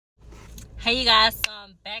Hey you guys, so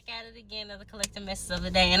I'm back at it again, another collective message of the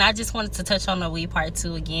day, and I just wanted to touch on the weed part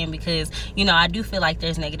 2 again because, you know, I do feel like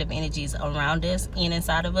there's negative energies around us and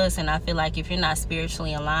inside of us, and I feel like if you're not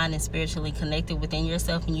spiritually aligned and spiritually connected within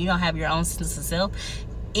yourself and you don't have your own sense of self,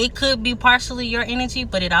 it could be partially your energy,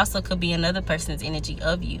 but it also could be another person's energy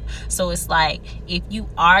of you. So it's like, if you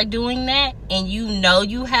are doing that and you know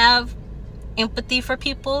you have empathy for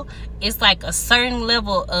people, it's like a certain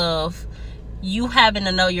level of you having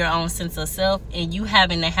to know your own sense of self, and you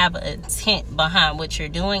having to have an intent behind what you're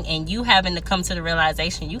doing, and you having to come to the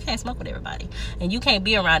realization you can't smoke with everybody and you can't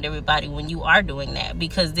be around everybody when you are doing that,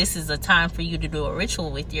 because this is a time for you to do a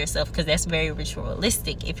ritual with yourself, because that's very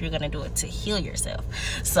ritualistic if you're going to do it to heal yourself.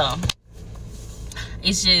 So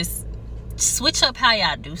it's just switch up how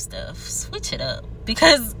y'all do stuff. Switch it up,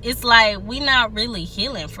 because it's like we not really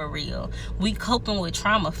healing for real. We coping with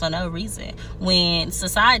trauma for no reason, when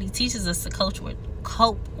society teaches us to cope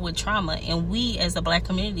with trauma, and we as a Black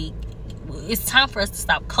community, it's time for us to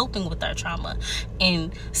stop coping with our trauma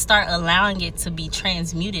and start allowing it to be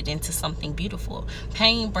transmuted into something beautiful.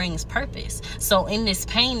 Pain brings purpose. So in this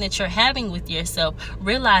pain that you're having with yourself,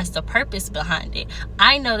 realize the purpose behind it.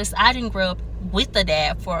 I noticed I didn't grow up with a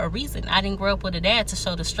dad for a reason. I didn't grow up with a dad to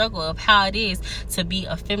show the struggle of how it is to be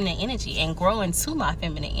a feminine energy and grow into my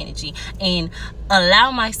feminine energy and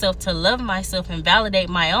allow myself to love myself and validate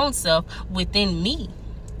my own self within me.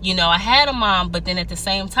 You know, I had a mom, but then at the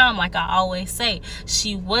same time, like I always say,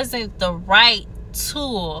 she wasn't the right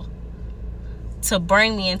tool to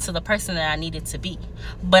bring me into the person that I needed to be.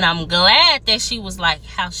 But I'm glad that she was like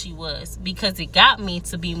how she was, because it got me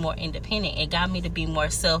to be more independent. It got me to be more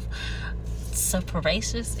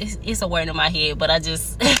self-voracious. It's a word in my head, but I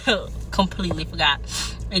just completely forgot.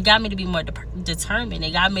 It got me to be more determined.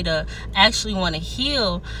 It got me to actually want to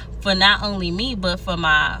heal for not only me, but for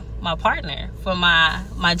my partner, for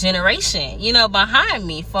my generation, you know, behind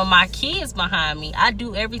me, for my kids behind me. I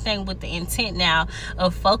do everything with the intent now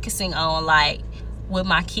of focusing on, like, would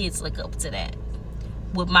my kids look up to that?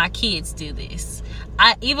 Would my kids do this?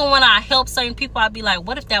 Even when I help certain people, I'd be like,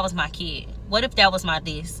 what if that was my kid? What if that was my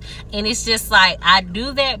this? And it's just like, I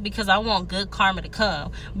do that because I want good karma to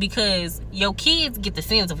come, because your kids get the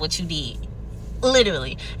sins of what you did,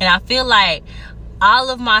 literally. And I feel like all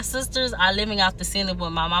of my sisters are living out the sin of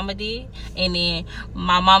what my mama did, and then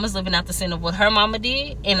my mama's living out the sin of what her mama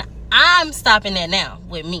did, and I'm stopping that now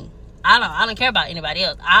with me. I don't care about anybody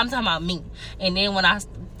else. I'm talking about me. And then when I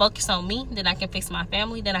focus on me, then I can fix my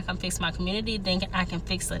family, then I can fix my community, then I can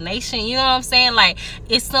fix the nation. You know what I'm saying? Like,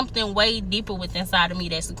 it's something way deeper within inside of me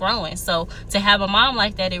that's growing. So to have a mom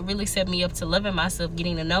like that, it really set me up to loving myself,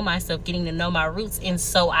 getting to know myself, getting to know my roots, and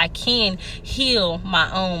so I can heal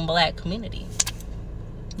my own Black community.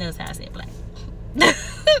 That's how I said Black.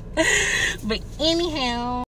 But anyhow,